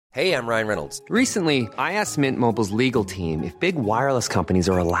Hey, I'm Ryan Reynolds. Recently, I asked Mint Mobile's legal team if big wireless companies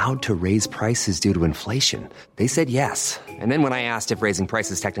are allowed to raise prices due to inflation. They said yes. And then when I asked if raising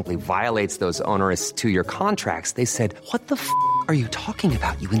prices technically violates those onerous two-year contracts, they said, "What the f*** are you talking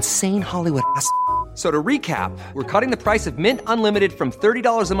about, you insane Hollywood ass?" So to recap, we're cutting the price of Mint Unlimited from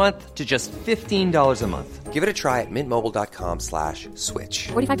 $30 a month to just $15 a month. Give it a try at mintmobile.com/switch.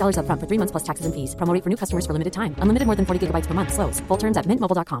 $45 up front for 3 months plus taxes and fees. Promo rate for new customers for limited time. Unlimited more than 40 gigabytes per month. Slows full terms at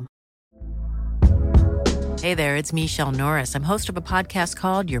mintmobile.com. Hey there, it's Michelle Norris. I'm host of a podcast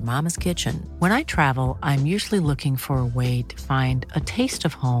called Your Mama's Kitchen. When I travel, I'm usually looking for a way to find a taste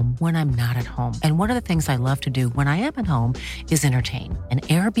of home when I'm not at home. And one of the things I love to do when I am at home is entertain. And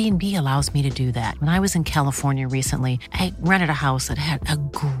Airbnb allows me to do that. When I was in California recently, I rented a house that had a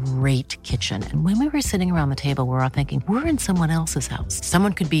great kitchen. And when we were sitting around the table, we were all thinking, we're in someone else's house.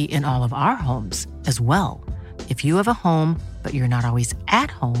 Someone could be in all of our homes as well. If you have a home, but you're not always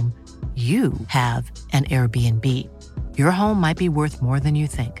at home, you have an Airbnb. Your home might be worth more than you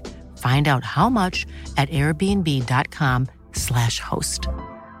think. Find out how much at airbnb.com/host.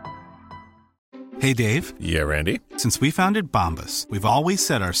 Hey, Dave. Yeah, Randy. Since we founded Bombas, we've always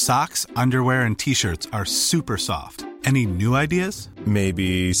said our socks, underwear, and T-shirts are super soft. Any new ideas?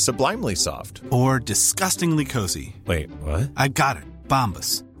 Maybe sublimely soft. Or disgustingly cozy. Wait, what? I got it.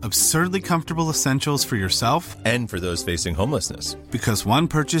 Bombas. Absurdly comfortable essentials for yourself and for those facing homelessness. Because one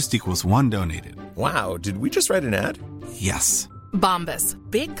purchased equals one donated. Wow, did we just write an ad? Yes. Bombas.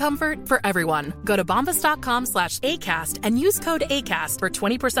 Big comfort for everyone. Go to bombas.com/ACAST and use code ACAST for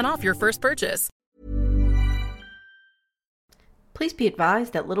 20% off your first purchase. Please be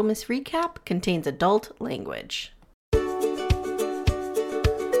advised that Little Miss Recap contains adult language.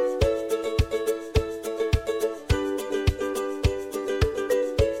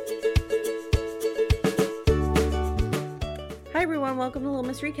 Hi everyone, welcome to Little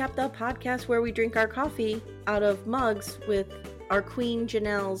Miss Recap, the podcast where we drink our coffee out of mugs with our Queen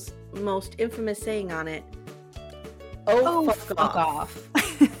Janelle's most infamous saying on it. Fuck off.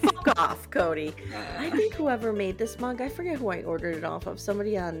 Fuck off, Cody. I think whoever made this mug, I forget who I ordered it off of,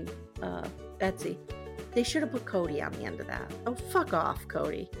 somebody on Etsy. They should have put Cody on the end of that. Oh, fuck off,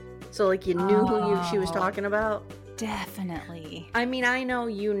 Cody. So like you knew who she was talking about? Definitely. I mean, I know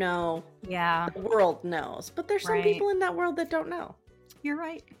you know. Yeah. The world knows. But there's some people in that world that don't know. You're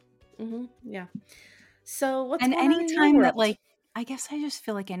right. Mm-hmm. Yeah. So what's and going on in your anytime world? that, like, I guess I just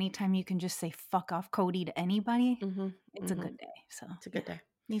feel like anytime you can just say fuck off Cody to anybody, it's a good day. So it's a good day.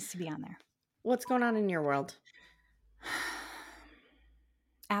 Needs to be on there. What's going on in your world?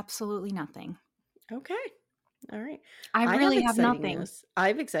 Absolutely nothing. Okay. All right. I really have exciting nothing. news. I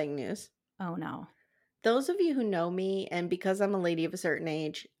have exciting news. Oh no. Those of you who know me, and because I'm a lady of a certain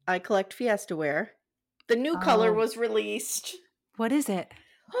age, I collect Fiesta wear. The new color was released. What is it?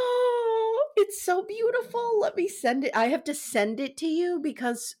 Oh, it's so beautiful. Let me send it. I have to send it to you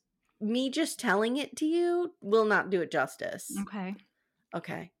because me just telling it to you will not do it justice. Okay.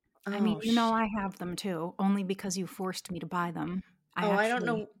 Okay. I mean, you know I have them too, only because you forced me to buy them. I don't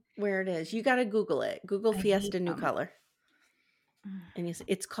know where it is. You got to Google it. Google Fiesta new color. And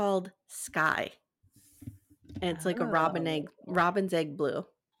it's called Sky. And it's like a robin's egg blue.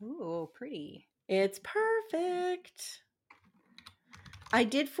 Ooh, pretty. It's perfect. I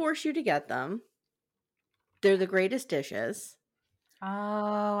did force you to get them. They're the greatest dishes.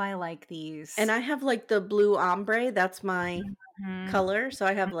 Oh, I like these. And I have like the blue ombre. That's my color. So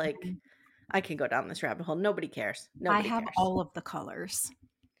I have like, I can go down this rabbit hole. Nobody cares. Nobody I have cares. all of the colors.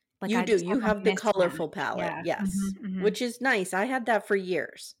 Like, you do. You have the colorful palette. Yeah. Yes. Which is nice. I had that for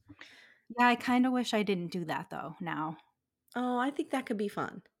years. Yeah, I kind of wish I didn't do that though now. Oh, I think that could be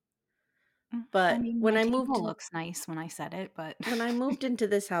fun. But I mean, when my I table moved, looks nice when I said it, but when I moved into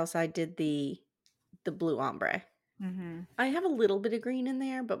this house, I did the blue ombre. I have a little bit of green in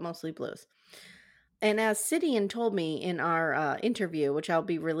there, but mostly blues. And as Sidian told me in our interview, which I'll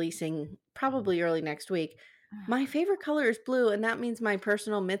be releasing probably early next week, my favorite color is blue, and that means my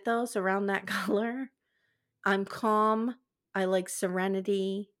personal mythos around that color. I'm calm. I like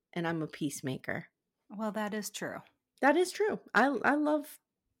serenity. And I'm a peacemaker. Well, that is true. That is true. I love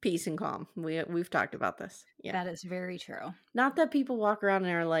peace and calm. We've talked about this. Yeah. That is very true. Not that people walk around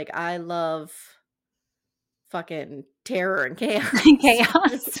and are like, I love fucking terror and chaos.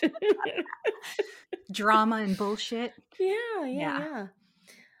 Chaos. Drama and bullshit. Yeah.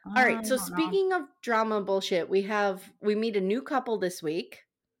 All right. So speaking of drama and bullshit, we meet a new couple this week.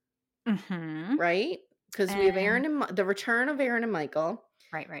 Right? Because we have the return of Aaron and Michael.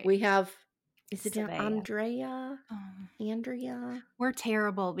 Right. We have, is it Andrea? Andrea? We're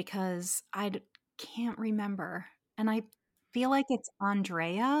terrible because I can't remember. And feel like it's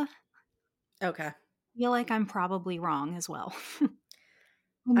Andrea. Okay. Feel like I'm probably wrong as well.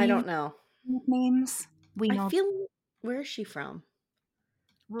 I don't know. Names. We know Where is she from?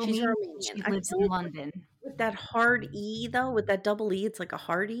 She's Romania. Romanian. She I lives feel in like London. with that hard E though, with that double E, it's like a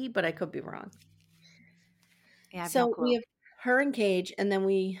hard E, but I could be wrong. Yeah, I have no So clue. we have her and Cage, and then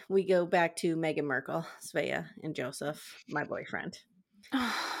we go back to Meghan Markle, Svea, and Joseph, my boyfriend.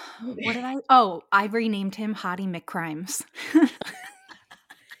 What did I? Oh, I renamed him Hottie McCrimes.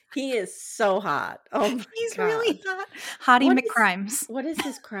 He is so hot. Oh my He's God. really hot. Hottie McCrimes. What is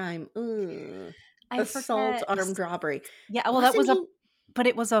his crime? I Assault, armed robbery. Yeah, well, that was but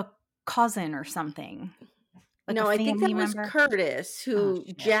it was a cousin or something. Like no, a I think that family was member. Curtis who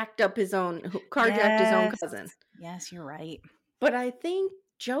carjacked his own cousin. Yes, you're right. But I think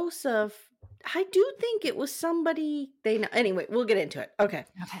Joseph, I do think it was somebody they know. Anyway, we'll get into it. Okay.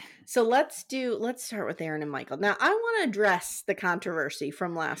 So let's start with Aaron and Michael. Now, I want to address the controversy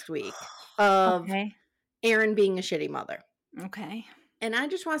from last week of Aaron being a shitty mother. Okay. And I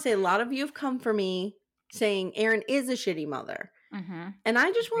just want to say a lot of you have come for me saying Aaron is a shitty mother. Mm-hmm. And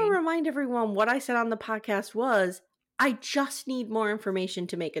I just want to remind everyone what I said on the podcast was I just need more information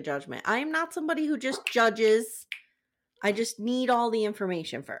to make a judgment. I am not somebody who just judges. I just need all the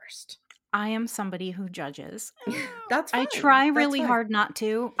information first. I am somebody who judges. That's fine. I try really hard not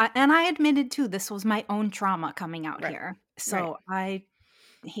to. And I admitted too, this was my own trauma coming out here. So I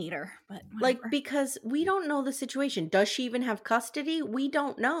hate her, but whatever. Because we don't know the situation. Does she even have custody? We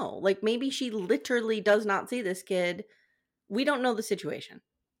don't know. Maybe she literally does not see this kid. We don't know the situation.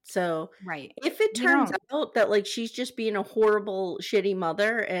 So if it turns out that she's just being a horrible, shitty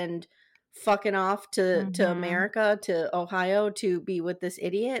mother and fucking off to America, to Ohio to be with this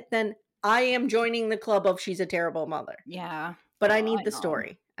idiot, then I am joining the club of she's a terrible mother. Yeah. But I need the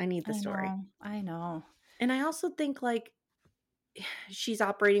story. I need the story. I know. And I also think she's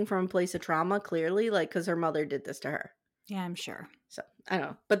operating from a place of trauma, clearly, because her mother did this to her. Yeah, I'm sure. So I don't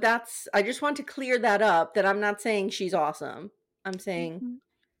know. But I just want to clear that up, that I'm not saying she's awesome. I'm saying,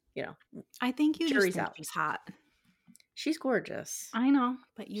 I think you jury's just think out. she's hot. She's gorgeous. I know,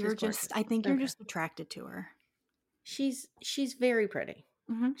 but you're gorgeous. I think you're just attracted to her. She's very pretty.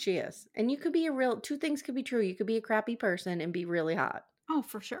 Mm-hmm. She is. And you could be two things could be true. You could be a crappy person and be really hot. Oh,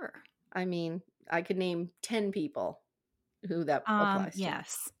 for sure. I mean, I could name 10 people who that applies to.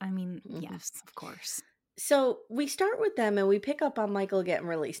 Yes. I mean, yes, of course. So we start with them and we pick up on Michael getting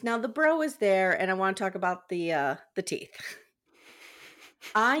released. Now the bro is there, and I want to talk about the teeth.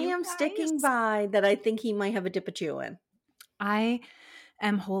 I am sticking by that. I think he might have a dip of chewing. I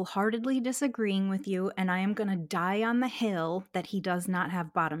am wholeheartedly disagreeing with you, and I am going to die on the hill that he does not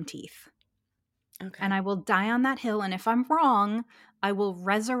have bottom teeth. Okay. And I will die on that hill, and if I'm wrong, I will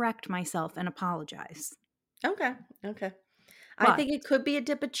resurrect myself and apologize. Okay. I think it could be a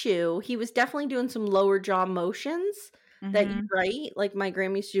dip of chew. He was definitely doing some lower jaw motions that you're right. My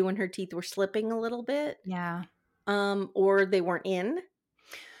grandma used to do when her teeth were slipping a little bit. Yeah. Or they weren't in.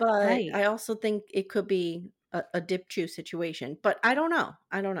 But I also think it could be a dip chew situation. But I don't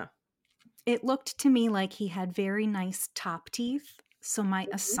know. It looked to me like he had very nice top teeth. So my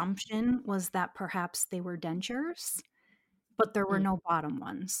assumption was that perhaps they were dentures, but there were no bottom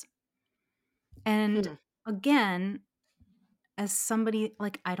ones. And again, as somebody,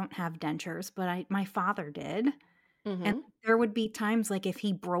 I don't have dentures, but my father did. Mm-hmm. And there would be times if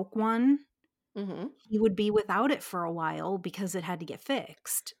he broke one, he would be without it for a while because it had to get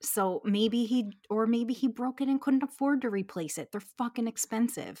fixed. So maybe he broke it and couldn't afford to replace it. They're fucking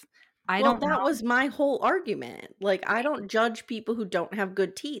expensive. That was my whole argument. I don't judge people who don't have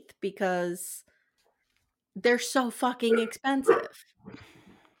good teeth because they're so fucking expensive.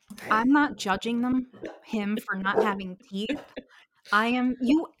 I'm not judging him for not having teeth.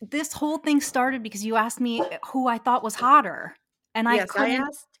 This whole thing started because you asked me who I thought was hotter. And I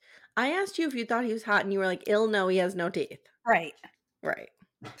asked you if you thought he was hot, and you were like, no, he has no teeth. Right.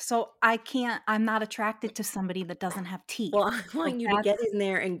 So I'm not attracted to somebody that doesn't have teeth. Well, I want you to get in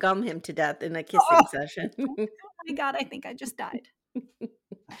there and gum him to death in a kissing session. Oh my God, I think I just died.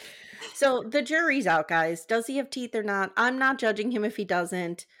 So the jury's out, guys. Does he have teeth or not? I'm not judging him if he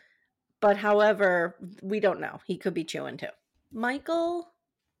doesn't. But however, we don't know. He could be chewing too. Michael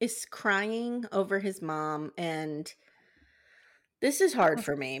is crying over his mom, and this is hard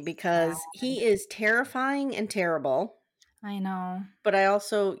for me because he is terrifying and terrible. I know. But I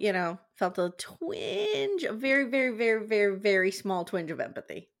also, felt a twinge, a very, very, very, very, very small twinge of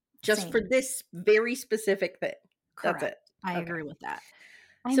empathy. Just for this very specific thing. Correct. That's it. I agree with that.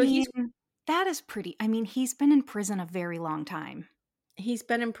 That is pretty. I mean, he's been in prison a very long time. He's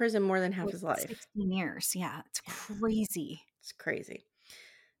been in prison more than half Like his life. 16 years. Yeah, it's crazy. It's crazy.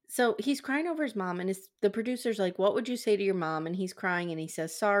 So he's crying over his mom, and the producer's like, "What would you say to your mom?" And he's crying, and he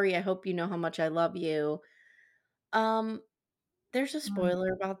says, "Sorry, I hope you know how much I love you." Um, there's a Mm,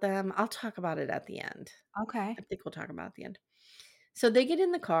 spoiler about them. I'll talk about it at the end. okay. I think we'll talk about it at the end. So they get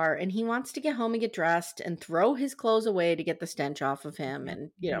in the car, and he wants to get home and get dressed and throw his clothes away to get the stench off of him,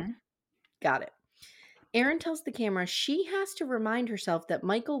 and Mhm. got it. Erin tells the camera she has to remind herself that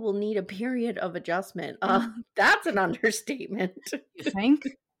Michael will need a period of adjustment. That's an understatement. You think?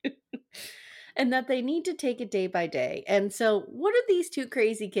 And that they need to take it day by day. And so, what do these two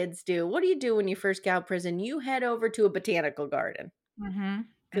crazy kids do? What do you do when you first get out of prison? You head over to a botanical garden Mm-hmm.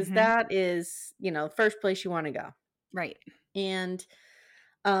 because Mm-hmm. that is, the first place you want to go. Right. And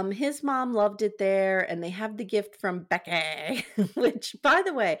his mom loved it there, and they have the gift from Becky, which, by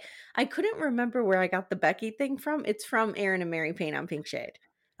the way, I couldn't remember where I got the Becky thing from. It's from Aaron and Mary Paint on Pink Shade.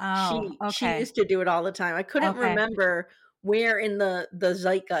 Oh, She okay. used to do it all the time. I couldn't Okay. remember where in the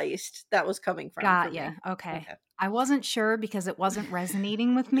zeitgeist that was coming from. Got for ya. me. Okay. I wasn't sure because it wasn't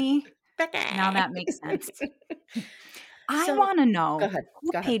resonating with me. Becky. Now that makes sense. I So- want to know Go ahead.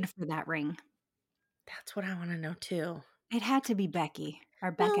 who Go ahead. paid for that ring. That's what I want to know too. It had to be Becky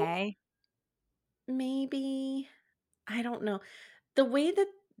or Well, Becky. Maybe. I don't know. The way that.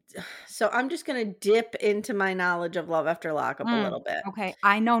 So I'm just going to dip into my knowledge of Love After Lockup a little bit. Okay.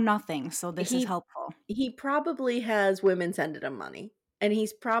 I know nothing, so this is helpful. He probably has women sending him money. And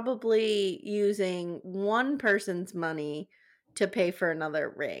he's probably using one person's money to pay for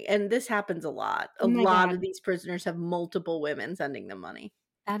another ring. And this happens a lot. A Oh my lot God. of these prisoners have multiple women sending them money.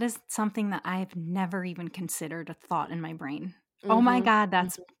 That is something that I've never even considered a thought in my brain. Oh my God,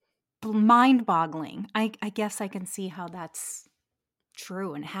 that's mind-boggling. I guess I can see how that's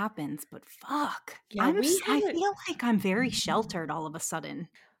true and happens, but fuck. Yeah, I had a- feel like I'm very sheltered all of a sudden.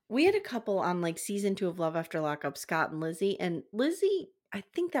 We had a couple on like season 2 of Love After Lockup, Scott and Lizzie. And Lizzie, I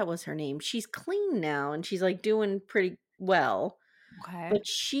think that was her name. She's clean now and she's like doing pretty well. Okay. But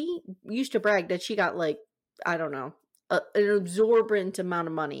she used to brag that she got like, I don't know, an absorbent amount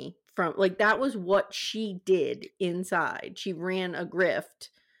of money from like that was what she did inside. She ran a grift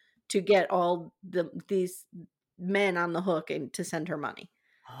to get all these men on the hook and to send her money.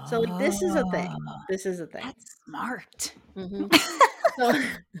 So like this is a thing. This is a thing. That's smart.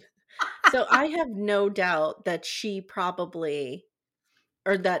 So I have no doubt that she probably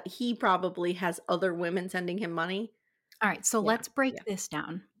or that he probably has other women sending him money. All right, so let's break this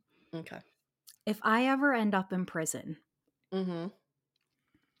down. Okay. If I ever end up in prison, Mm-hmm.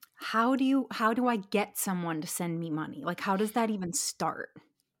 how do I get someone to send me money? Like, how does that even start?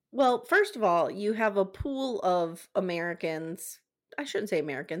 Well, first of all, you have a pool of Americans, I shouldn't say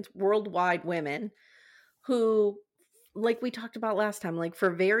Americans, worldwide women who, like we talked about last time, like for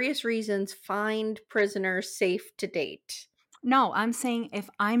various reasons, find prisoners safe to date. No, I'm saying if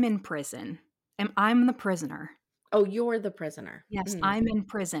I'm in prison, I'm the prisoner. Oh, you're the prisoner. Yes, I'm in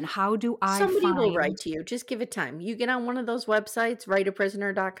prison. How do I Somebody will find... write to you. Just give it time. You get on one of those websites,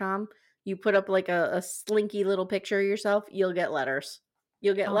 writeaprisoner.com. You put up like a slinky little picture of yourself. You'll get letters.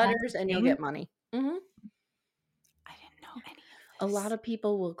 You'll get Oh, that's letters a and you'll thing? get money. Mm-hmm. I didn't know any of A this. lot of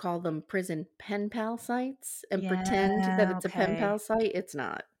people will call them prison pen pal sites and pretend that Yeah, it's a pen okay. pal site. It's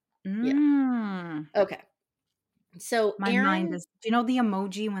not. Mm. Okay. So My Aaron, mind is... Do you know the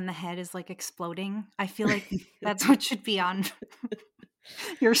emoji when the head is like exploding? I feel like that's what should be on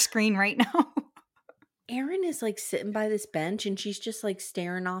your screen right now. Aaron is like sitting by this bench and she's just like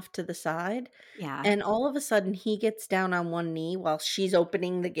staring off to the side. Yeah. And all of a sudden he gets down on one knee while she's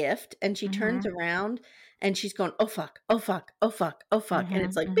opening the gift and she turns around and she's going, oh fuck, oh fuck, oh fuck, oh fuck. And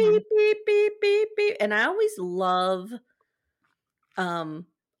it's like beep, beep, beep, beep, beep. And I always love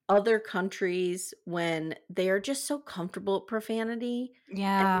other countries when they are just so comfortable with profanity.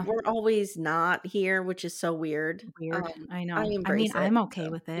 Yeah. And we're always not here, which is so weird. Weird. I know. I I mean, embrace it. I'm okay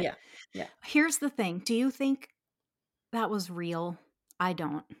with it. Yeah. Yeah. Here's the thing. Do you think that was real? I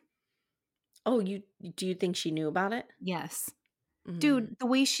don't. Oh, do you think she knew about it? Yes. Mm. Dude, the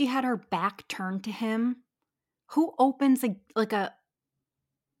way she had her back turned to him, who opens a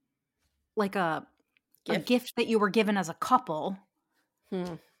gift that you were given as a couple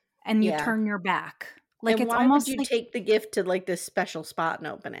and you turn your back? Like, and it's why almost would you like... take the gift to like this special spot and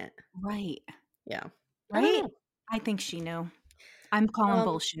open it? Right. Yeah. Right? I think she knew. I'm calling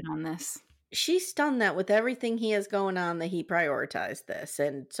bullshit on this. She's stunned that with everything he has going on that he prioritized this,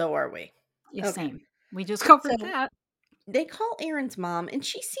 and so are we. Yeah, Okay. same. We just covered that. They call Aaron's mom, and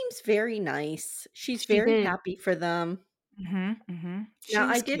she seems very nice. She's She very did. happy for them. Mm-hmm. Now,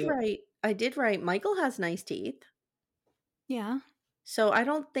 I did write, Michael has nice teeth. Yeah. So I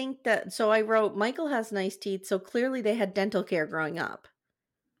don't think that. So I wrote, Michael has nice teeth. So clearly they had dental care growing up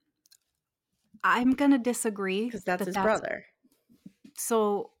I'm gonna disagree because that's that his that's brother,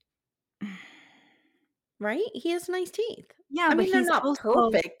 so. right? He has nice teeth. Yeah, I but mean, they're he's not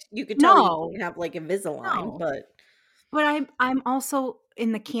also perfect. You could tell he no, didn't have like Invisalign, no. but But I'm also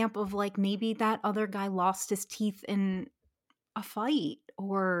in the camp of like maybe that other guy lost his teeth in a fight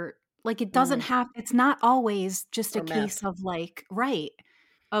or like it doesn't have it's not always just a or case meth. of like right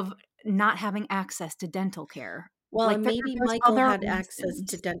of not having access to dental care. Well, Like and maybe there's Michael other had access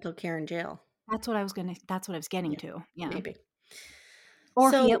to reasons. dental care in jail. That's what I was getting Yeah, to. Yeah. maybe.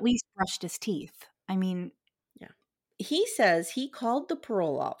 Or he at So, least brushed his teeth. I mean, yeah. He says he called the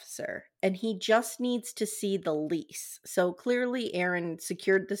parole officer and he just needs to see the lease. So clearly, Aaron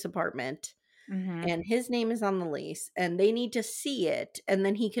secured this apartment mhm, and his name is on the lease and they need to see it and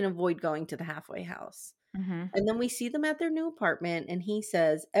then he can avoid going to the halfway house. mhm. And then we see them at their new apartment and he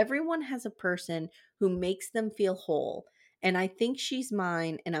says, everyone has a person who makes them feel whole. And I think she's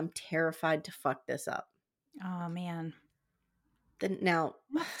mine and I'm terrified to fuck this up. Oh man. Then now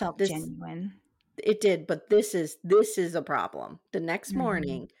That felt this genuine. it did, but this is a problem. The next Mhm,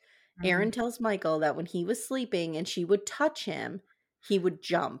 morning, Aaron mhm. tells Michael that when he was sleeping and she would touch him, he would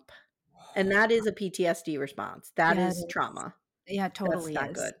jump. And that is a PTSD response. That Yeah, it is is. trauma. Yeah, it That's totally not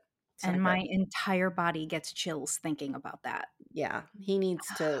is. good. It's And not my good. entire body gets chills thinking about that. Yeah, he needs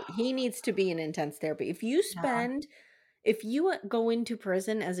to be in intense therapy. If you go into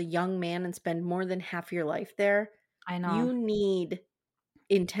prison as a young man and spend more than half your life there, I know. you need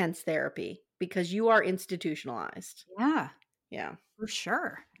intense therapy because you are institutionalized. Yeah, Yeah. for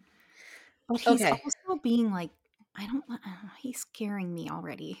sure. But he's Okay. also being like, he's scaring me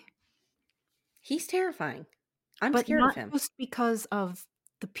already. He's terrifying. I'm But scared of not him. just because of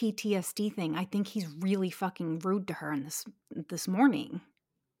the PTSD thing. I think he's really fucking rude to her in this morning.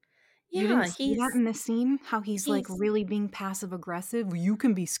 You Yeah, didn't see that he's in this scene? How he's like he's really being passive aggressive. You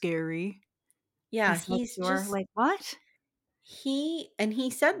can be scary. He yeah, said he's to her, just like, what? he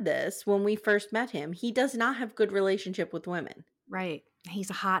said this when we first met him. He does not have good relationship with women. Right. He's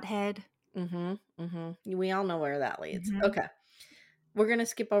a hothead. Mhm. Mhm. We all know where that leads. Mhm. Okay. We're going to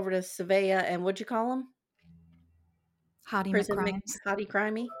skip over to Savea and what'd you call him? Hottie Prison McCrimes. Hottie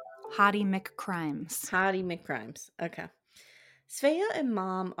Crimey? Hottie McCrimes. Hottie McCrimes. Okay. Svea and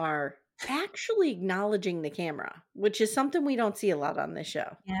Mom are actually acknowledging the camera, which is something we don't see a lot on this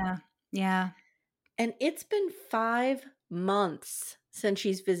show. Yeah. Yeah. And it's been 5 months since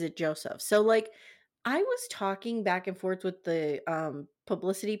she's visited Joseph. So, like, I was talking back and forth with the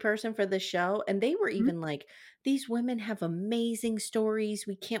publicity person for the show, and they were Mhm. even like, these women have amazing stories.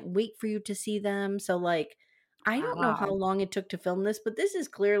 We can't wait for you to see them. So, like, I don't know how Wow. long it took to film this, but this is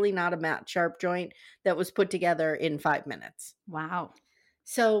clearly not a Matt Sharp joint that was put together in 5 minutes. Wow.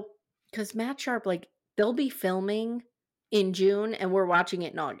 So, because Matt Sharp, like, they'll be filming in June and we're watching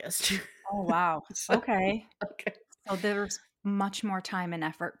it in August. Oh, wow. So, Okay. okay. So there's much more time and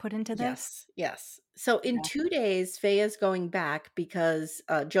effort put into this? Yes, yes. So in Yeah. 2 days, Faye's going back because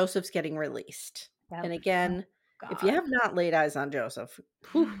Joseph's getting released. That And oh again, if you god. have not laid eyes on Joseph,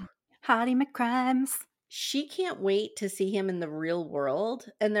 whew, Hottie McCrimes. she can't wait to see him in the real world.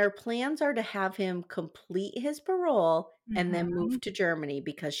 And their plans are to have him complete his parole and then move Mhm. to Germany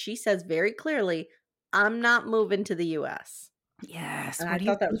because she says very clearly, I'm not moving to the US. Yes. And I What do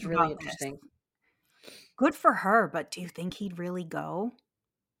you thought that think was really about this? interesting. Good for her, but do you think he'd really go?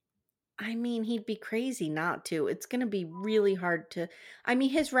 I mean, he'd be crazy not to. It's going to be really hard to. I mean,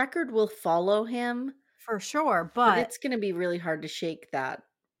 his record will follow him, For sure, but but it's going to be really hard to shake that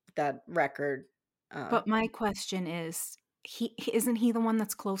record. but my question is, isn't he the one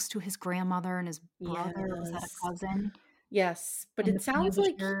that's close to his grandmother and his brother? Was that a Yes. cousin? Yes, but And it the pea sounds the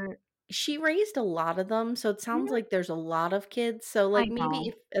like shirt? she raised a lot of them, so it sounds Mhm. like there's a lot of kids. So I like maybe know.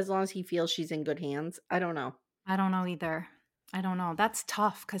 if as long as he feels she's in good hands, I don't know. I don't know either. I don't know. That's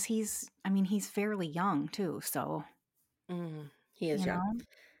tough because he's fairly young too. So, He is you young. know?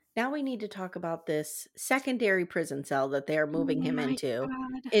 Now we need to talk about this secondary prison cell that they are Oh moving him my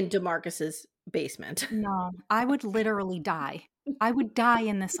God. into Marcus's basement. No, I would literally die. I would die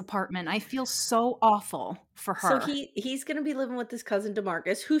in this apartment. I feel so awful for So her. he's gonna be living with his cousin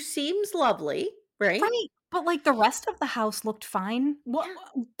DeMarcus, who seems lovely, right? Right. But like the rest of the house looked fine. Yeah.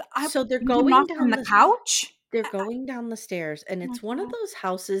 So they're You going knocked on down the the couch? they're going down the stairs, and Oh my it's one of God. those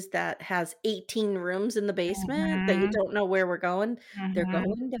houses that has 18 rooms in the basement that you Mhm. don't know where we're going. They're Mhm.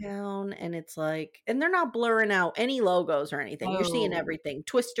 going down, and it's like, and they're not blurring out any logos or anything. You're seeing Oh. everything.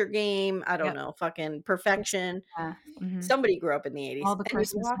 Twister Game, I don't Yep. know, fucking Just Perfection. yeah. Mhm. Somebody grew up in the All 80s, the and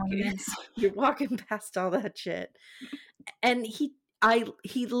Christmas ornaments. you're walking past all that shit. And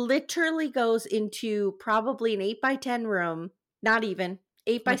He literally goes into probably an 8x10 room, not even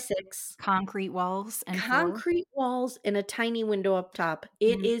 8x6, concrete walls and floor. concrete walls and a tiny window up top.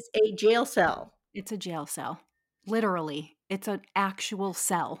 It is a jail cell. It's a jail cell. Literally, it's an actual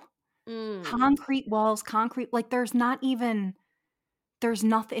cell. Mm. Concrete walls, like there's nothing.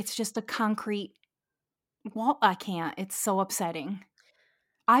 It's just a concrete wall. I can't. It's so upsetting.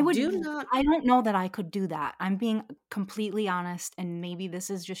 I don't know that I could do that. I'm being completely honest, and maybe this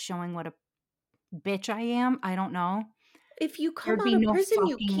is just showing what a bitch I am. I don't know. If you come out of prison,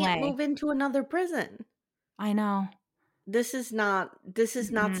 you can't way. move into another prison. I know. This is not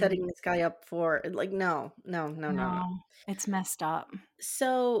setting this guy up for, like, no. It's messed up.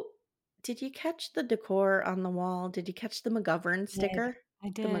 So, did you catch the decor on the wall? Did you catch the McGovern sticker? I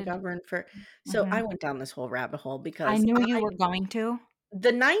did. The McGovern so I went down this whole rabbit hole because I knew you were going to.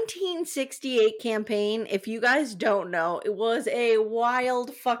 The 1968 campaign, if you guys don't know, it was a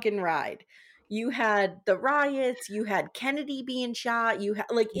wild fucking ride. You had the riots, you had Kennedy being shot, you had,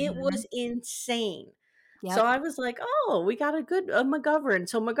 like, it was insane. Yep. So I was like, oh, we got a good McGovern.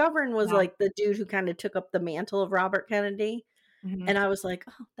 So McGovern was like the dude who kind of took up the mantle of Robert Kennedy. And I was like,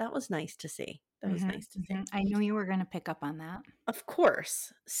 oh, that was nice to see. That was nice to see. I knew you were going to pick up on that. Of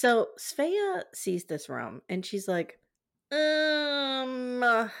course. So Svea sees this room and she's like,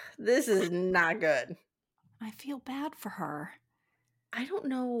 this is not good. I feel bad for her. I don't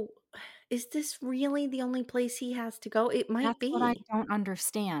know. Is this really the only place he has to go? It might be. That's what I don't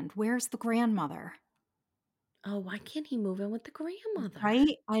understand. Where's the grandmother? Oh, why can't he move in with the grandmother?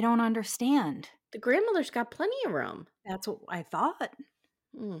 Right? I don't understand. The grandmother's got plenty of room. That's what I thought.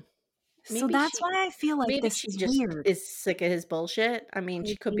 Mm. So that's why I feel like this is weird. Is sick of his bullshit. I mean,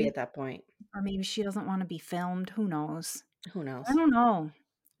 she could be at that point. Or maybe she doesn't want to be filmed. Who knows? Who knows? I don't know.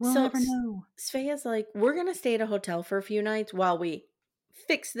 We'll never know. Svea's like, we're going to stay at a hotel for a few nights while we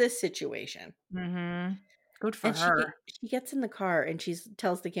fix this situation. Mm-hmm. Good for her. She gets in the car and she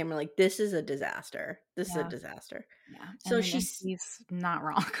tells the camera, like, this is a disaster. This is a disaster. Yeah. So she's not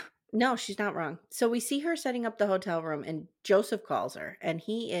wrong. No, she's not wrong. So we see her setting up the hotel room and Joseph calls her and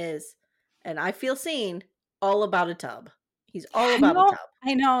he is, and I feel seen, all about a tub. He's all about a tub.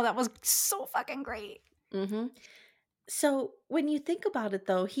 I know. That was so fucking great. Mm-hmm. So when you think about it,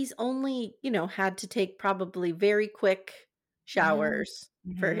 though, he's only, had to take probably very quick showers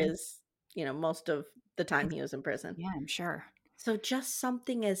for his, most of the time he was in prison. Yeah, I'm sure. So just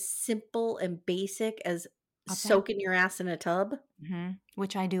something as simple and basic as soaking your ass in a tub. Mm-hmm.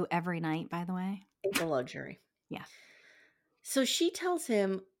 Which I do every night, by the way. It's a luxury. Yeah. So she tells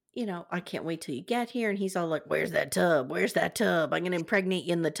him, I can't wait till you get here. And he's all like, where's that tub? Where's that tub? I'm going to impregnate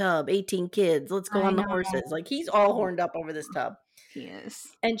you in the tub. 18 kids. Let's go on the horses. Like, he's all horned up over this tub. He is.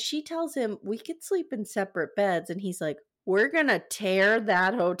 And she tells him, we could sleep in separate beds. And he's like, we're going to tear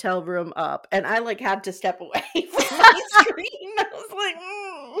that hotel room up. And I, had to step away from my screen. I was like,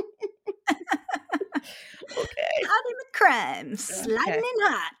 okay. Hot in the crime. Sliding in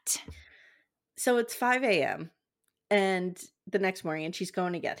hot. So it's 5 a.m. and the next morning, and she's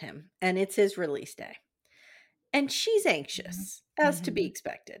going to get him. And it's his release day. And she's anxious, as to be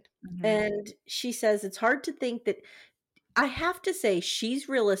expected. And she says it's hard to think that, I have to say, she's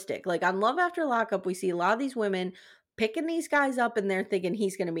realistic. Like, on Love After Lockup, we see a lot of these women picking these guys up and they're thinking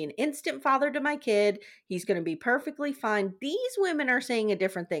he's going to be an instant father to my kid. He's going to be perfectly fine. These women are saying a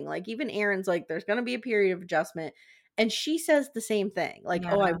different thing. Like, even Erin's like, there's going to be a period of adjustment. And she says the same thing. Like,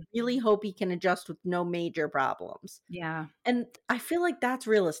 oh, I really hope he can adjust with no major problems. Yeah. And I feel like that's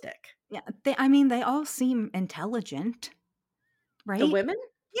realistic. Yeah. They all seem intelligent, right? The women?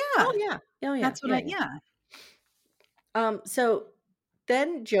 Yeah. Oh, yeah. Oh, yeah. That's what So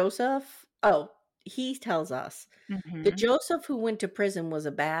then Joseph, he tells us that Joseph who went to prison was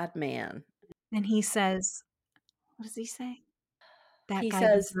a bad man. And he says, what does he say? That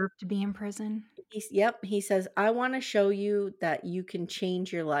guy deserved to be in prison? He says, I want to show you that you can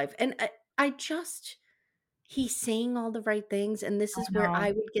change your life. And he's saying all the right things. And this is where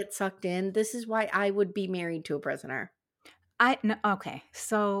I would get sucked in. This is why I would be married to a prisoner. Okay.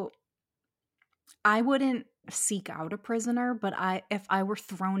 So I wouldn't seek out a prisoner, but if I were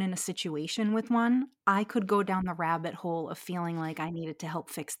thrown in a situation with one, I could go down the rabbit hole of feeling like I needed to help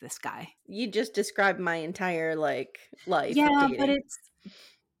fix this guy. You just described my entire life. Yeah,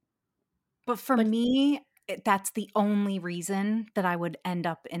 but for me, that's the only reason that I would end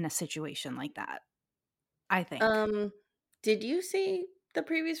up in a situation like that, I think. Did you see the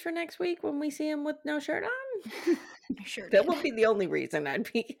previews for next week when we see him with no shirt on? Sure. That would be the only reason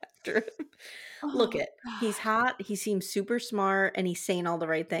I'd be after him. Look he's hot, he seems super smart, and he's saying all the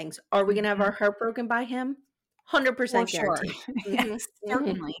right things. Are we gonna have our heart broken by him? 100% sure. guaranteed. Yes,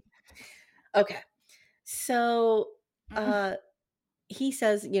 certainly. Okay. So Mhm. he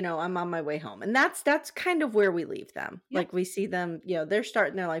says, I'm on my way home. And that's kind of where we leave them. Yep. Like we see them, they're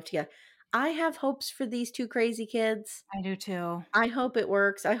starting their life together. I have hopes for these two crazy kids. I do too. I hope it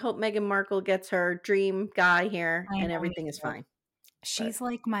works. I hope Meghan Markle gets her dream guy here I and know, me everything is too. fine. But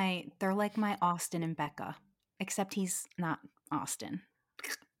They're like my Austin and Becca, except he's not Austin.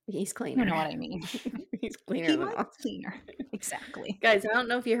 he's You cleaner. know what I mean. He's cleaner He than might be Austin. cleaner. Exactly. Guys, I don't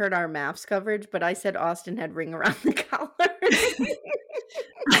know if you heard our maps coverage, but I said Austin had ring around the collar.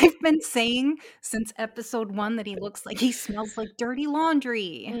 I've been saying since episode 1 that he looks like he smells like dirty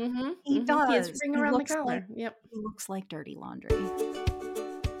laundry. He He has does. ring He around the looks like collar. Yep. he looks like dirty laundry.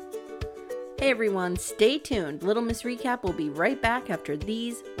 Hey everyone, stay tuned. Little Miss Recap will be right back after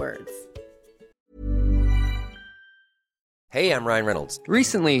these words. Hey, I'm Ryan Reynolds.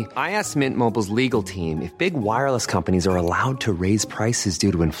 Recently, I asked Mint Mobile's legal team if big wireless companies are allowed to raise prices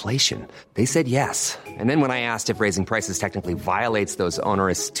due to inflation. They said yes. And then when I asked if raising prices technically violates those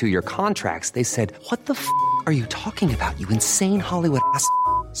onerous 2-year contracts, they said, "What the f*** are you talking about, you insane Hollywood ass?"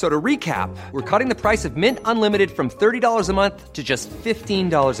 So to recap, we're cutting the price of Mint Unlimited from $30 a month to just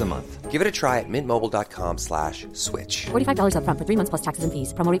 $15 a month. Give it a try at mintmobile.com/switch. $45 up front for 3 months plus taxes and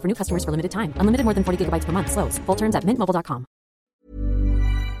fees. Promo rate for new customers for limited time. Unlimited more than 40 gigabytes per month. Slows full terms at mintmobile.com.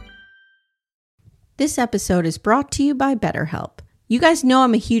 This episode is brought to you by BetterHelp. You guys know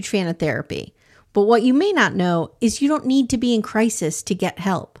I'm a huge fan of therapy, but what you may not know is you don't need to be in crisis to get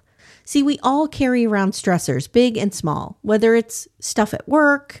help. See, we all carry around stressors, big and small, whether it's stuff at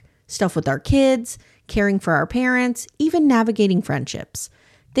work, stuff with our kids, caring for our parents, even navigating friendships.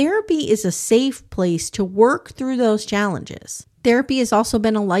 Therapy is a safe place to work through those challenges. Therapy has also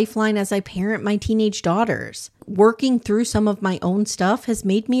been a lifeline as I parent my teenage daughters. Working through some of my own stuff has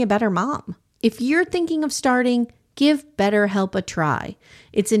made me a better mom. If you're thinking of starting, give BetterHelp a try.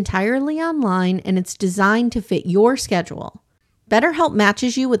 It's entirely online and it's designed to fit your schedule. BetterHelp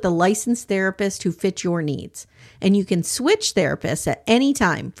matches you with a licensed therapist who fits your needs, and you can switch therapists at any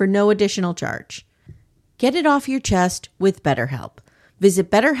time for no additional charge. Get it off your chest with BetterHelp.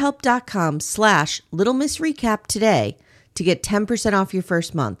 Visit BetterHelp.com/LittleMissRecap today to get 10% off your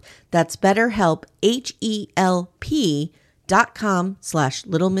first month. That's BetterHelp,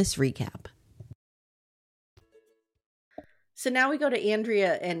 HELP.com/LittleMissRecap. So now we go to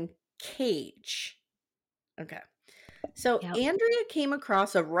Andrea and Cage. Okay. So Yep. Andrea came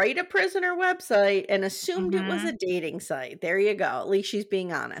across a Write a Prisoner website and assumed it was Mhm. a dating site. There you go. At least she's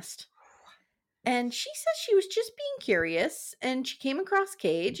being honest. And she says she was just being curious and she came across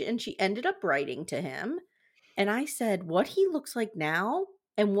Cage and she ended up writing to him. And I said, what he looks like now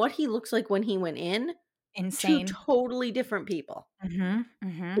and what he looks like when he went in, Insane. two totally different people.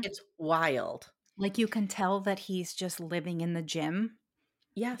 It's wild. Like you can tell that he's just living in the gym.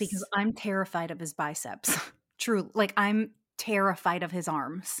 Yes. Because I'm terrified of his biceps. True. Like I'm terrified of his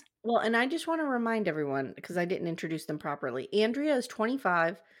arms. Well, and I just want to remind everyone, because I didn't introduce them properly. Andrea is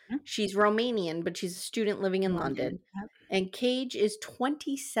 25. She's Romanian, but she's a student living in London. Yep. And Cage is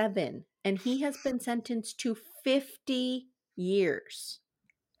 27, and he has been sentenced to 50 years.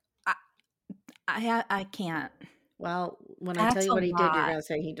 I can't. Well, when I tell That's you a what he did, you're lot. going to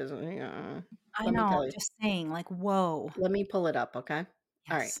say he doesn't. I Let me know. tell you. Just saying, like, whoa. Let me pull it up, okay?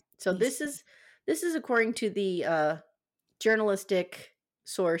 All right. Yes, So please. this is according to the journalistic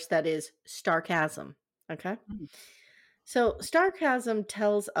source that is Starcasm, okay? So Starcasm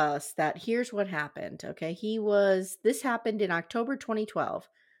tells us that here's what happened, okay? This happened in October 2012.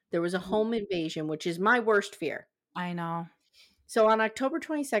 There was a home invasion, which is my worst fear. I know. So on October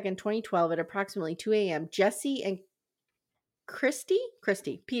 22nd, 2012, at approximately 2 a.m., Jesse and Christy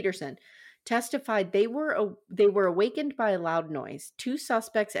Peterson testified they were awakened by a loud noise. 2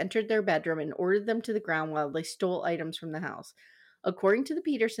 suspects entered their bedroom and ordered them to the ground while they stole items from the house. According to the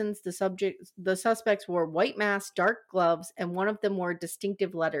Petersons, the suspects wore white masks, dark gloves, and one of them wore a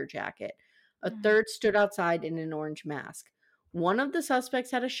distinctive leather jacket. A third stood outside in an orange mask. One of the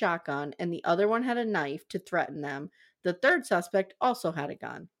suspects had a shotgun and the other one had a knife to threaten them. The third suspect also had a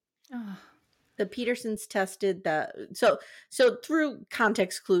gun. The Petersons tested that. So through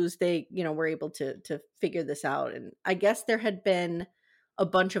context clues, they, were able to figure this out. And I guess there had been a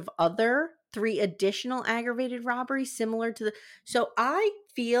bunch of other 3 additional aggravated robberies similar to so I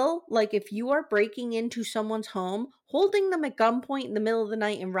feel like if you are breaking into someone's home, holding them at gunpoint in the middle of the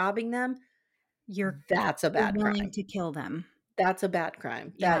night and robbing them, that's a bad willing crime. to kill them. That's a bad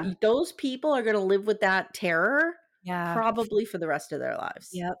crime. Yeah. Those people are going to live with that terror Yeah. probably for the rest of their lives.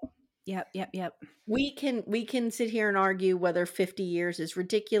 Yep. Yep. We can sit here and argue whether 50 years is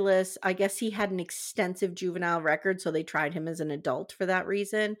ridiculous. I guess he had an extensive juvenile record, so they tried him as an adult for that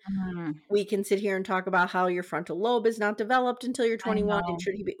reason. We can sit here and talk about how your frontal lobe is not developed until you're I 21, and know.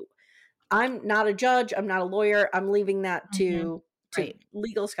 should he be? I'm not a judge. I'm not a lawyer. I'm leaving that to Right.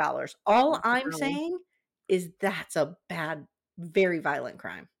 legal scholars. All Or I'm Parole. saying is that's a bad, very violent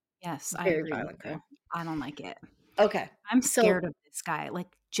crime. Yes, I Very agree with violent you. crime. I don't like it. Okay. I'm So scared of this guy. Like,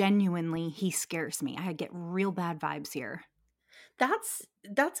 genuinely, he scares me. I get real bad vibes here.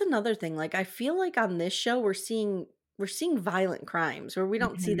 that's another thing. Like, I feel like on this show we're seeing violent crimes where we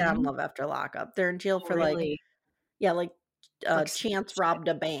don't see that on Mhm. Love After Lockup. They're in jail Oh, for like, really? yeah, like Like Chance shit. robbed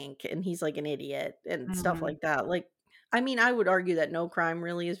a bank and he's like an idiot and stuff Mhm. like that. Like, I mean, I would argue that no crime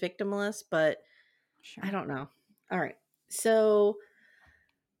really is victimless, but I Sure. don't know. All right. So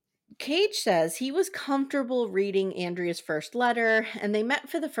Cage says he was comfortable reading Andrea's first letter, and they met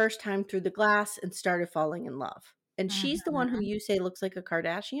for the first time through the glass and started falling in love. And she's the one who Mhm. you say looks like a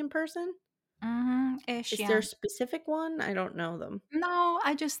Kardashian person? Ish, Is there yeah. a specific one? I don't know them. No,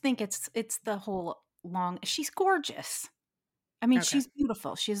 I just think it's the whole long she's gorgeous. I mean, Okay. she's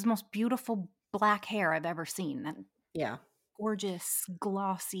beautiful. She has the most beautiful black hair I've ever seen. And Yeah. gorgeous,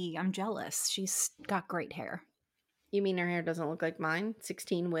 glossy. I'm jealous. She's got great hair. You mean her hair doesn't look like mine?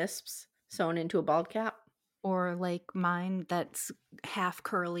 16 wisps sewn into a bald cap? Or like mine that's half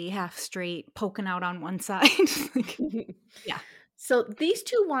curly, half straight, poking out on one side. Like, yeah. So these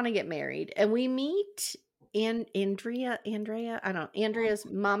two want to get married, and we meet Andrea, I don't know, Andrea's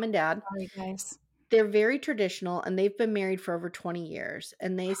mom and dad. Sorry, guys. They're very traditional, and they've been married for over 20 years.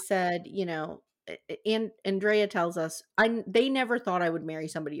 And they said, and Andrea tells us, they never thought I would marry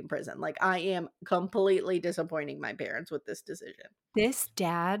somebody in prison. Like, I am completely disappointing my parents with this decision. This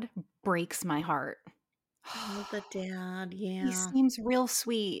dad breaks my heart. Oh, the dad, He yeah. seems real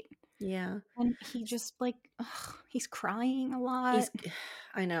sweet. Yeah. And he just he's crying a lot.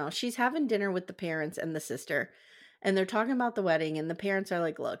 I know. She's having dinner with the parents and the sister, and they're talking about the wedding, and the parents are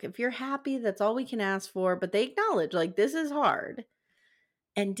like, look, if you're happy, that's all we can ask for. But they acknowledge, like, this is hard.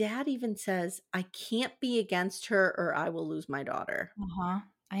 And dad even says, I can't be against her or I will lose my daughter.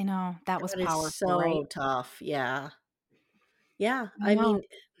 I know. That was That is powerful, right? so tough. Yeah. Yeah. I I know. mean,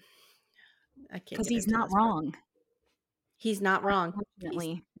 I can't Because get he's into not this, but wrong. he's not wrong.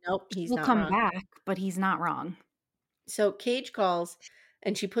 Unfortunately. Nope, he's He'll not come wrong. back, but he's not wrong. So Cage calls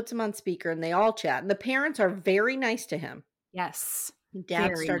and she puts him on speaker and they all chat. And the parents are very nice to him. Yes. Dad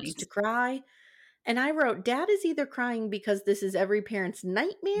Very starts nice. to cry. And I wrote, Dad is either crying because this is every parent's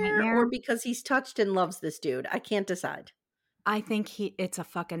nightmare or because he's touched and loves this dude. I can't decide. I think it's a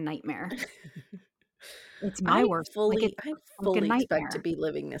fucking nightmare. It's my worst. I fully expect to nightmare. be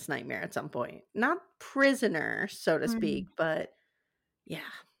living this nightmare at some point. Not prisoner, so to speak, but yeah.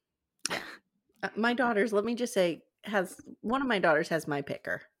 My daughters, let me just say, one of my daughters has my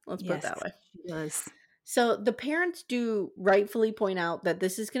picker. Let's put it that way. She does. So the parents do rightfully point out that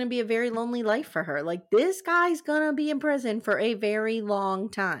this is going to be a very lonely life for her. Like, this guy's going to be in prison for a very long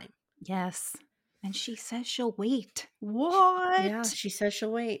time. Yes. And she says she'll wait. What? Yeah, she says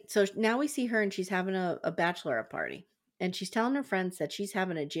she'll wait. So now we see her and she's having a bachelorette party. And she's telling her friends that she's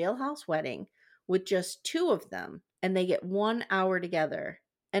having a jailhouse wedding with just two of them. And they get 1 hour together.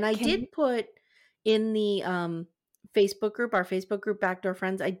 And I did put in the Facebook group, our Facebook group, Backdoor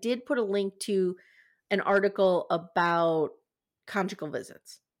Friends, I did put a link to an article about conjugal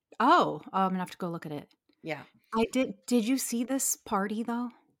visits. Oh, I'm going to have to go look at it. Yeah. I did. Did you see this party though?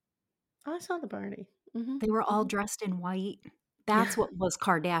 Oh, I saw the party. Mm-hmm. They were all dressed in white. That's what was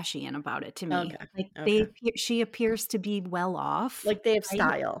Kardashian about it to me. Okay. Like she appears to be well off. Like they have right?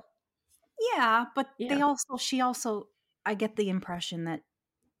 style. Yeah, but Yeah. she also, I get the impression that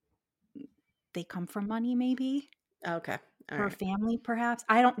they come from money, maybe. Okay. All Or right. family, perhaps.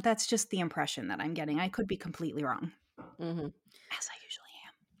 That's just the impression that I'm getting. I could be completely wrong. Mm-hmm. As I usually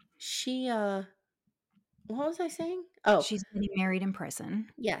am. She, what was I saying? Oh, she's getting married in prison.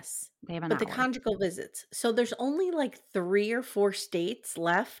 Yes. They have an But the hour. conjugal visits. So there's only like 3 or 4 states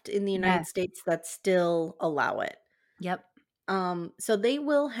left in the United States that still allow it. Yep. So they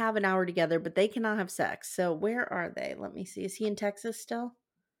will have an hour together, but they cannot have sex. So where are they? Let me see. Is he in Texas still?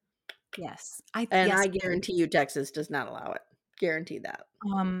 Yes. I guarantee you Texas does not allow it. Guarantee that.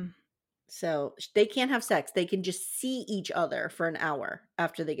 So they can't have sex. They can just see each other for an hour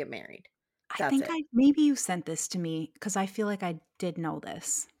after they get married. Maybe you sent this to me because I feel like I did know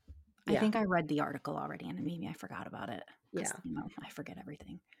this. Yeah. I think I read the article already and maybe I forgot about it. Yeah. I forget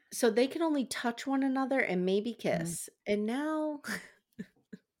everything. So they can only touch one another and maybe kiss. And now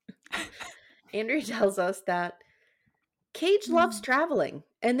Andrea tells us that Cage loves traveling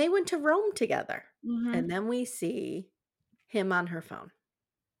And they went to Rome together. Mhm. And then we see him on her phone.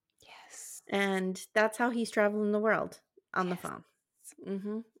 Yes. And that's how he's traveling the world, on the Yes. phone.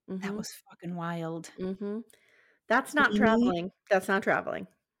 Mm-hmm. That Mm-hmm. was fucking wild. Mm-hmm. That's not Amy, traveling. That's not traveling.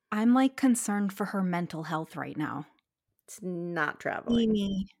 I'm like concerned for her mental health right now. It's not traveling.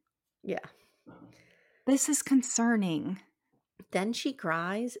 Amy, Yeah. this is concerning. Then she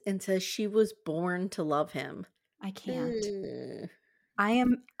cries and says she was born to love him. I can't. Ugh.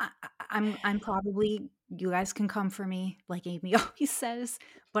 I'm probably, you guys can come for me like Amy always says,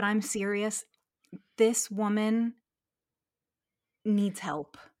 but I'm serious. This woman needs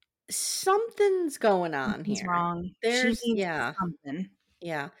help. Something's going on Something's here. wrong. There's She needs something.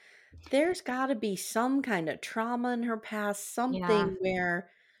 Yeah. There's got to be some kind of trauma in her past, something where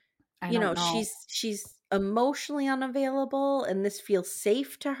I don't know. she's emotionally unavailable and this feels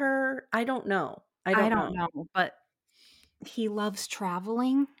safe to her. I don't know. I don't know. But he loves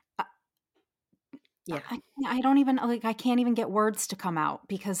traveling. Yeah. I don't even like. I can't even get words to come out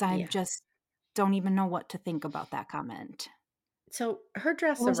because I Yeah. just don't even know what to think about that comment. So her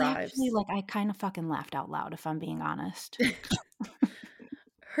dress It was arrives. actually like I kind of fucking laughed out loud, if I'm being honest.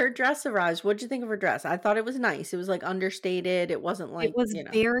 Her dress arrives. What'd you think of her dress? I thought it was nice. It was like understated. It wasn't like, It was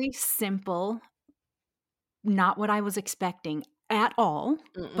very simple. Not what I was expecting at all,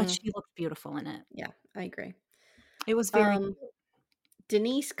 but she looked beautiful in it. Yeah, I agree. It was very cute.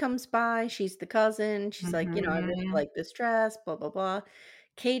 Denise comes by. She's the cousin. She's like, I really like this dress, blah, blah, blah.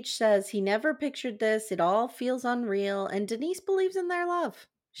 Cage says he never pictured this. It all feels unreal. And Denise believes in their love.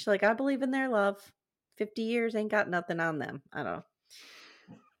 She's like, I believe in their love. 50 years ain't got nothing on them. I don't know.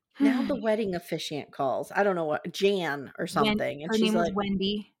 Now the wedding officiant calls. I don't know what, Jan or something. And her she's name was like,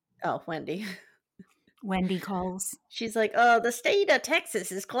 Wendy. oh, Wendy. Wendy calls. She's like, the state of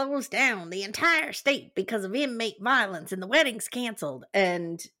Texas is closed down, the entire state, because of inmate violence, and the wedding's canceled.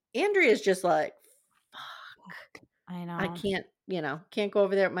 And Andrea's just like, fuck. I know. I can't go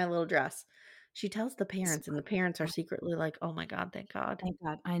over there with my little dress. She tells the parents, and the parents are secretly like, oh my God, thank God. Thank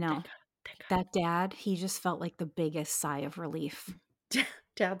God. I know. Thank God. That dad, he just felt like the biggest sigh of relief.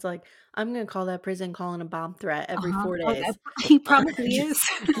 Dad's like, I'm going to call that prison calling a bomb threat every 4 days. He probably is.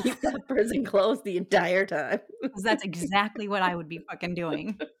 Keep that prison closed the entire time. Because that's exactly what I would be fucking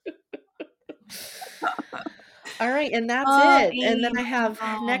doing. All right, and that's it. And then I have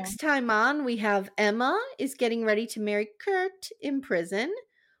next time on, we have Emma is getting ready to marry Kurt in prison.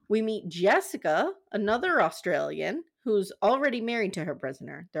 We meet Jessica, another Australian, who's already married to her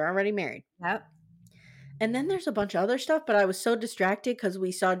prisoner. They're already married. Yep. And then there's a bunch of other stuff, but I was so distracted because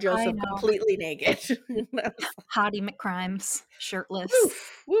we saw Joseph completely naked. Hottie McCrimes, shirtless.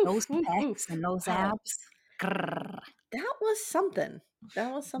 Those pecs and those abs. Grrr. That was something.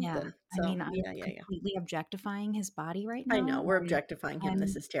 Yeah. So, I mean, I'm completely objectifying his body right now. I know, we're objectifying him.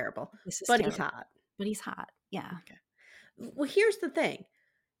 This is terrible. He's hot. But he's hot. Yeah. Okay. Well, here's the thing.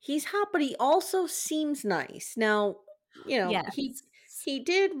 He's hot, but he also seems nice. Now, he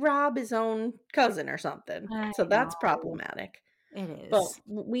did rob his own cousin or something. So that's problematic. It is. But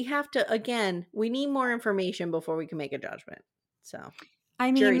we have to, we need more information before we can make a judgment. So,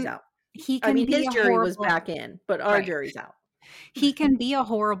 jury's out. His jury was back in, but our jury's out. He can be a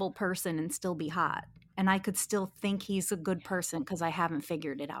horrible person and still be hot. And I could still think he's a good person because I haven't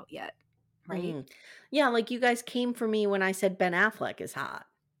figured it out yet. Right? Yeah, like you guys came for me when I said Ben Affleck is hot.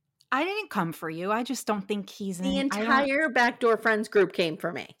 I didn't come for you. I just don't think he's the entire Backdoor Friends group came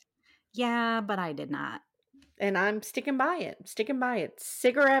for me. Yeah, but I did not. And I'm sticking by it.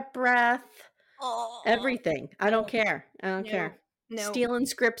 Cigarette breath, everything. I don't care. No. Stealing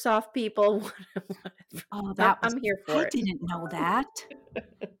scripts off people. Whatever. Oh, I'm here for it. I didn't know that.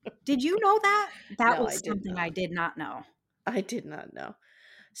 Did you know that? That was something I did not know. I did not know.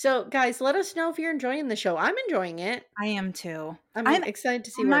 So, guys, let us know if you're enjoying the show. I'm enjoying it. I am too. I'm excited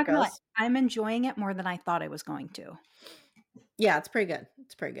to see where it goes. I'm enjoying it more than I thought I was going to. Yeah, it's pretty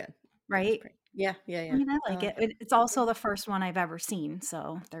good. Right? Yeah. I mean, I like it. It's also the first one I've ever seen,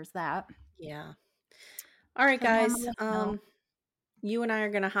 so there's that. Yeah. All right, guys. You and I are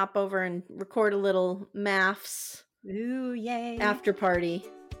going to hop over and record a little MAFS. Ooh, yay. After party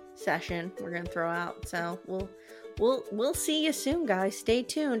session we're going to throw out. So, We'll see you soon, guys. Stay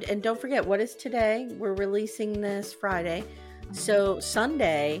tuned. And don't forget, what is today? We're releasing this Friday. So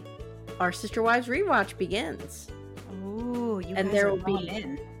Sunday, our Sister Wives rewatch begins. Ooh, and there will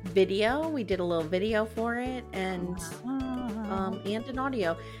be video. We did a little video for it and an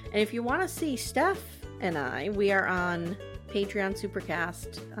audio. And if you want to see Steph and I, we are on Patreon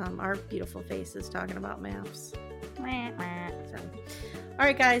Supercast. Our beautiful faces talking about maps. So, all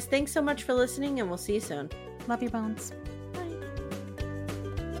right, guys. Thanks so much for listening, and we'll see you soon. Love your bones.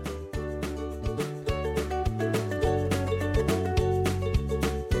 Bye.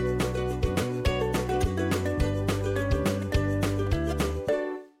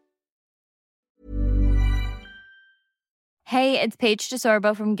 Hey, it's Paige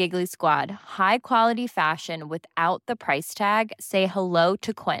DeSorbo from Giggly Squad. High quality fashion without the price tag. Say hello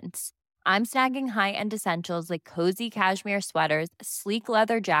to Quince. I'm snagging high-end essentials like cozy cashmere sweaters, sleek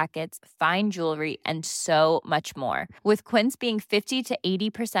leather jackets, fine jewelry, and so much more. With Quince being 50 to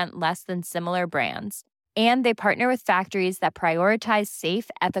 80% less than similar brands. And they partner with factories that prioritize safe,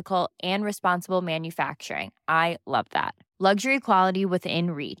 ethical, and responsible manufacturing. I love that. Luxury quality within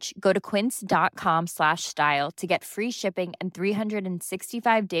reach. Go to quince.com/style to get free shipping and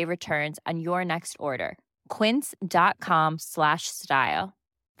 365-day returns on your next order. Quince.com/style.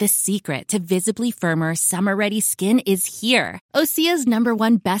 The secret to visibly firmer, summer-ready skin is here. Osea's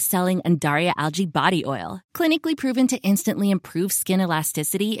 #1 best-selling Andaria Algae Body Oil. Clinically proven to instantly improve skin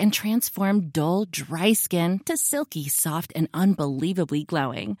elasticity and transform dull, dry skin to silky, soft, and unbelievably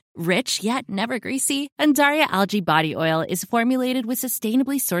glowing. Rich yet never greasy, Andaria Algae Body Oil is formulated with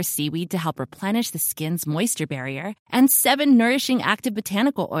sustainably sourced seaweed to help replenish the skin's moisture barrier and 7 nourishing active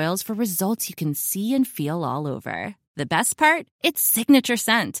botanical oils for results you can see and feel all over. The best part? Its signature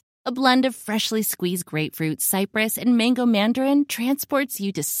scent. A blend of freshly squeezed grapefruit, cypress, and mango mandarin transports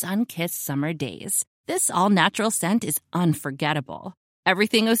you to sun-kissed summer days. This all-natural scent is unforgettable.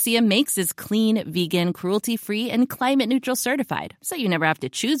 Everything Osea makes is clean, vegan, cruelty-free, and climate-neutral certified, so you never have to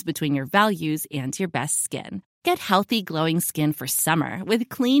choose between your values and your best skin. Get healthy, glowing skin for summer with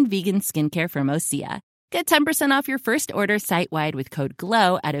clean, vegan skincare from Osea. Get 10% off your first order site-wide with code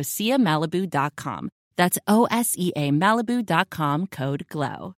GLOW at OseaMalibu.com. That's OSEAMalibu.com, code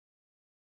GLOW.